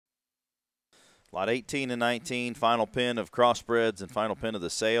Lot 18 and 19, final pin of crossbreds and final pin of the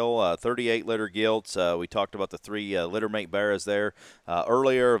sale. 38 litter gilts. We talked about the three litter mate barras there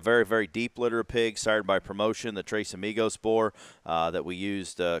earlier. A very, very deep litter of pigs sired by promotion, the Tres Amigos boar that we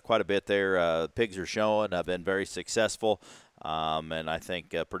used quite a bit there. Pigs are showing. Have been very successful. And I think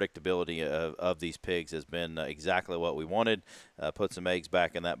predictability of these pigs has been exactly what we wanted. Put some eggs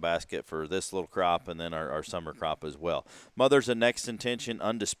back in that basket for this little crop and then our summer crop as well. Mother's a Next Intention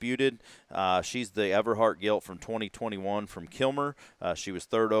Undisputed. She's the Everhart gilt from 2021 from Kilmer. She was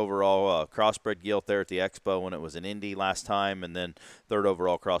third overall crossbred gilt there at the Expo when it was in Indy last time, and then third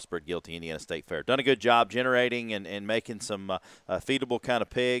overall crossbred gilt at the Indiana State Fair. Done a good job generating and making some feedable kind of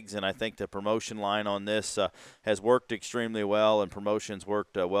pigs, and I think the promotion line on this has worked extremely well, and promotions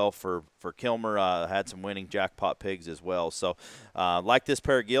worked well for Kilmer. Had some winning jackpot pigs as well. So like this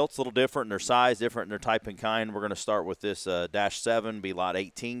pair of gilts, a little different in their size, different in their type and kind. We're going to start with this -7, be lot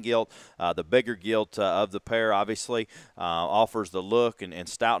 18 gilt. The bigger gilt of the pair obviously offers the look and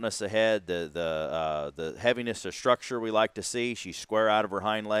stoutness ahead, the heaviness of structure we like to see. She's square out of her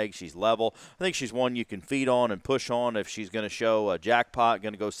hind legs. She's level. I think she's one you can feed on and push on if she's going to show a jackpot,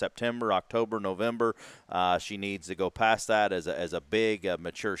 going to go September, October, November. She needs to go past that as a big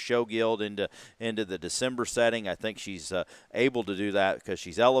mature show gilt into the December setting. I think she's able to do that because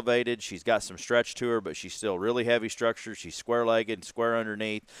she's elevated. She's got some stretch to her, but she's still really heavy structure. She's square-legged, square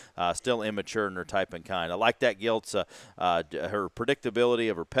underneath, still immature in her type and kind. I like that gilt's her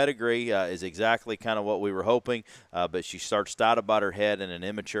predictability of her pedigree is exactly kind of what we were hoping, but she starts stout about her head in an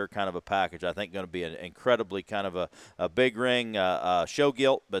immature kind of a package. I think going to be an incredibly kind of a big ring show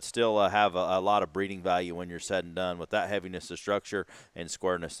gilt, but still have a lot of breeding value when you're said and done with that heaviness of structure and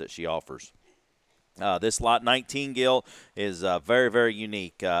squareness that she offers. This lot 19 gilt is very, very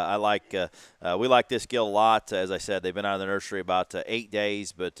unique. We like this gilt a lot. As I said, they've been out of the nursery about 8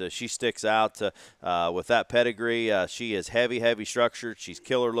 days, but she sticks out with that pedigree. She is heavy structured. She's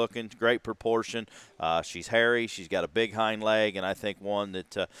killer looking, great proportion. She's hairy. She's got a big hind leg, and I think one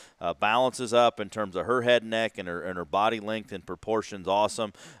that balances up in terms of her head and neck and her body length and proportions.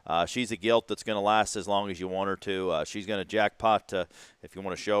 Awesome. She's a gilt that's going to last as long as you want her to. She's going to jackpot if you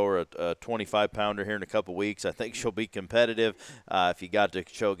want to show her a 25-pounder here in a couple weeks. I think she'll be competitive if you got to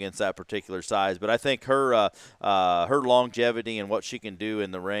show against that particular size. But I think her longevity and what she can do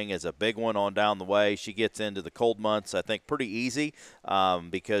in the ring is a big one on down the way. She gets into the cold months, I think, pretty easy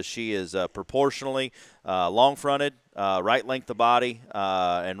because she is proportionally long-fronted, right length of body,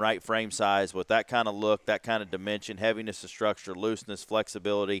 and right frame size with that kind of look, that kind of dimension, heaviness of structure, looseness,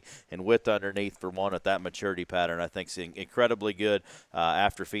 flexibility, and width underneath for one at that maturity pattern. I think it's incredibly good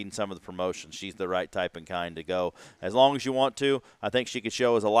after feeding some of the promotions. She's the right type and kind to go as long as you want to. I think she could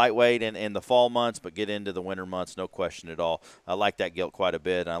show as a lightweight in the fall months, but get into the winter months, no question at all. I like that gilt quite a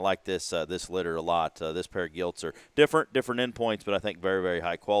bit, and I like this litter a lot. This pair of gilts are different endpoints, but I think very, very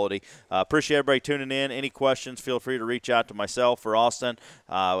high quality. Appreciate everybody tuning in. Any questions, feel free to reach out to myself or Austin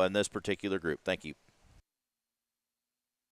and this particular group. Thank you.